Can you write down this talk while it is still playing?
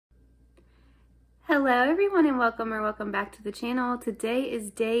Hello everyone and welcome back to the channel. Today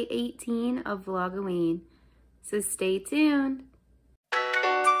is day 18 of Vlogoween, so stay tuned.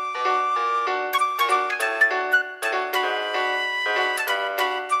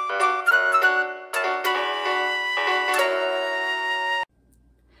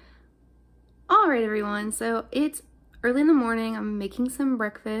 Alright everyone, so it's early in the morning. I'm making some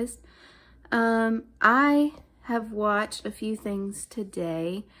breakfast. I have watched a few things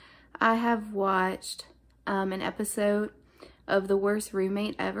today. I have watched an episode of The Worst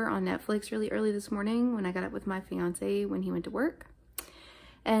Roommate Ever on Netflix really early this morning when I got up with my fiance when he went to work.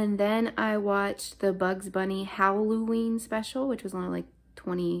 And then I watched the Bugs Bunny Halloween special, which was only like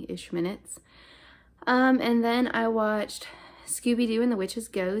 20-ish minutes. And then I watched Scooby-Doo and the Witch's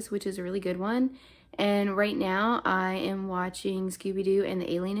Ghost, which is a really good one. And right now I am watching Scooby-Doo and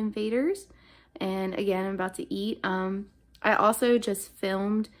the Alien Invaders. And again, I'm about to eat. I also just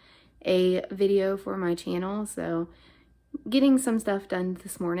filmed a video for my channel, so getting some stuff done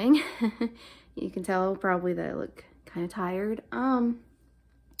this morning. You can tell probably that I look kind of tired.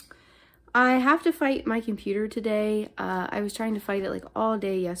 I have to fight my computer today. I was trying to fight it like all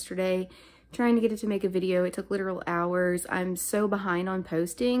day yesterday, trying to get it to make a video. It took literal hours. I'm so behind on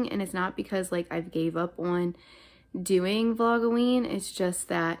posting, and it's not because like I've gave up on doing Vlogoween. It's just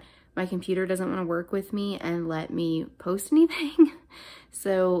that my computer doesn't want to work with me and let me post anything.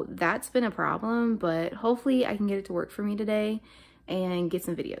 So that's been a problem, but hopefully I can get it to work for me today and get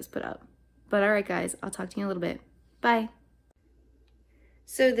some videos put up. But all right, guys, I'll talk to you in a little bit. Bye.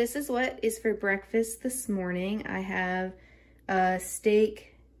 So this is what is for breakfast this morning. I have a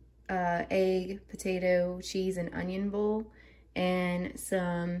steak, egg, potato, cheese, and onion bowl, and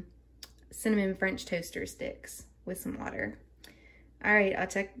some cinnamon French toaster sticks with some water. All right, I'll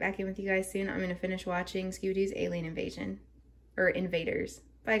check back in with you guys soon. I'm going to finish watching Scooby-Doo's Alien Invasion. Or Invaders.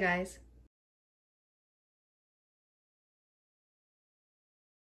 Bye, guys.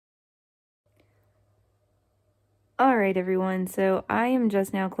 All right, everyone. So I am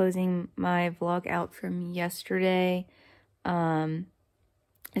just now closing my vlog out from yesterday. So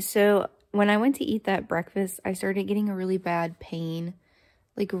when I went to eat that breakfast, I started getting a really bad pain,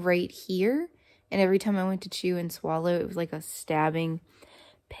 like right here. And every time I went to chew and swallow, it was like a stabbing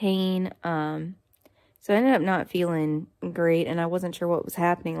pain. So I ended up not feeling great, and I wasn't sure what was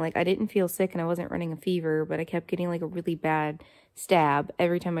happening. Like, I didn't feel sick, and I wasn't running a fever, but I kept getting, like, a really bad stab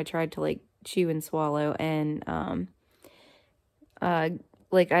every time I tried to, like, chew and swallow. And,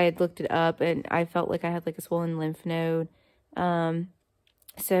 like, I had looked it up, and I felt like I had, like, a swollen lymph node.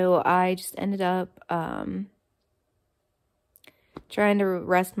 So I just ended up, trying to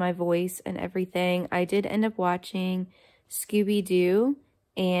rest my voice and everything. I did end up watching Scooby-Doo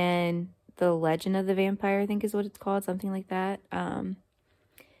and The Legend of the Vampire, I think is what it's called, something like that. And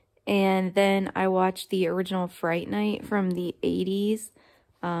then I watched the original Fright Night from the 80s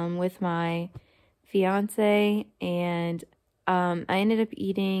with my fiance, and I ended up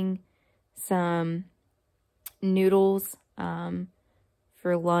eating some noodles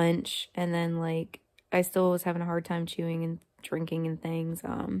for lunch, and then like I still was having a hard time chewing and drinking and things.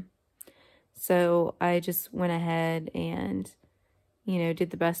 So I just went ahead and did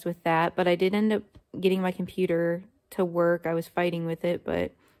the best with that. But I did end up getting my computer to work. I was fighting with it,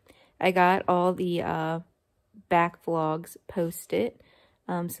 but I got all the back vlogs posted.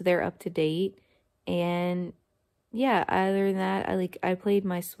 So they're up to date. And yeah, other than that, I played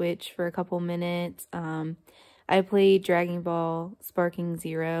my Switch for a couple minutes. I played Dragon Ball Sparking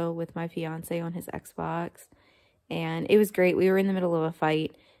Zero with my fiance on his Xbox. And it was great. We were in the middle of a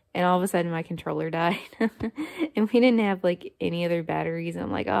fight, and all of a sudden my controller died. And we didn't have like any other batteries. And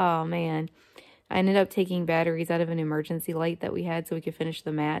I'm like, oh man. I ended up taking batteries out of an emergency light that we had so we could finish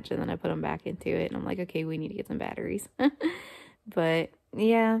the match, and then I put them back into it. And I'm like, okay, we need to get some batteries. But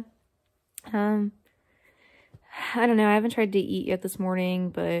yeah. I don't know. I haven't tried to eat yet this morning,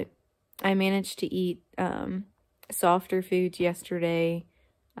 but I managed to eat softer foods yesterday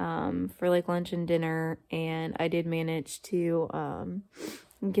for like lunch and dinner, and I did manage to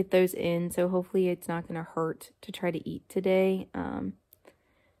get those in, so hopefully it's not going to hurt to try to eat today.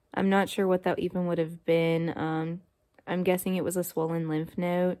 I'm not sure what that even would have been. I'm guessing it was a swollen lymph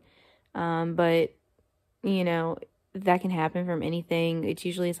node, but that can happen from anything. It's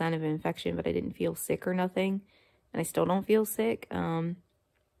usually a sign of an infection, but I didn't feel sick or nothing, and I still don't feel sick.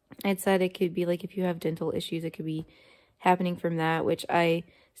 It said it could be like if you have dental issues, it could be happening from that, which I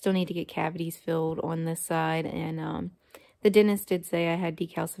still need to get cavities filled on this side. And the dentist did say I had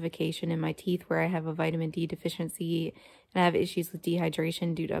decalcification in my teeth where I have a vitamin D deficiency, and I have issues with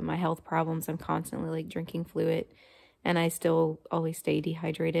dehydration due to my health problems. I'm constantly like drinking fluid and I still always stay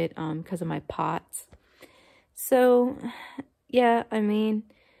dehydrated because of my POTS. So, yeah, I mean,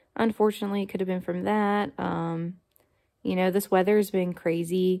 unfortunately, it could have been from that. You know, this weather's been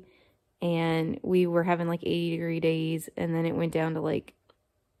crazy, and we were having like 80-degree days, and then it went down to like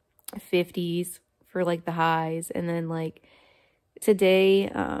 50s for like the highs, and then like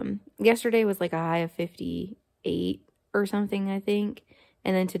today, yesterday was like a high of 58 or something, I think.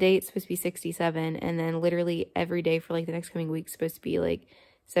 And then today it's supposed to be 67. And then literally every day for like the next coming week is supposed to be like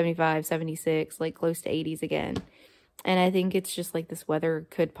 75, 76, like close to 80s again. And I think it's just like this weather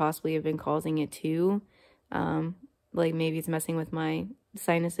could possibly have been causing it too. Like maybe it's messing with my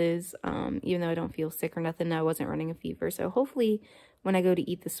sinuses. Even though I don't feel sick or nothing, I wasn't running a fever. So hopefully when I go to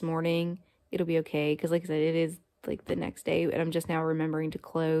eat this morning, it'll be okay. Because like I said, it is like the next day, and I'm just now remembering to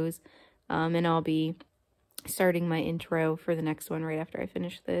close. And I'll be starting my intro for the next one right after I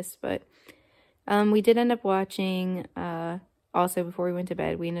finish this. But we did end up watching, also before we went to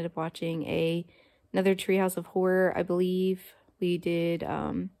bed, we ended up watching another Treehouse of Horror. I believe we did,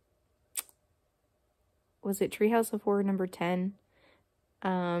 was it Treehouse of Horror number 10?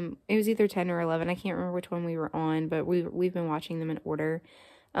 It was either 10 or 11. I can't remember which one we were on, but we've been watching them in order.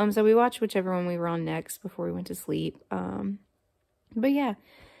 So we watched whichever one we were on next before we went to sleep. But yeah,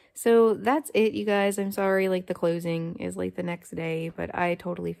 so that's it, you guys. I'm sorry, like, the closing is, like, the next day, but I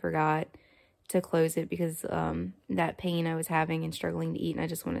totally forgot to close it because, that pain I was having and struggling to eat, and I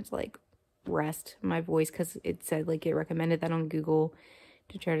just wanted to, like, rest my voice because it said, like, it recommended that on Google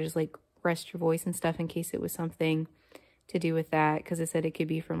to try to just, like, rest your voice and stuff in case it was something to do with that, because it said it could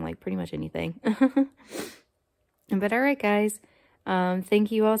be from, like, pretty much anything. But, alright, guys.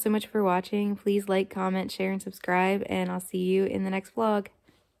 Thank you all so much for watching. Please like, comment, share, and subscribe, and I'll see you in the next vlog.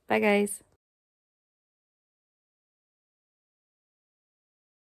 Bye, guys.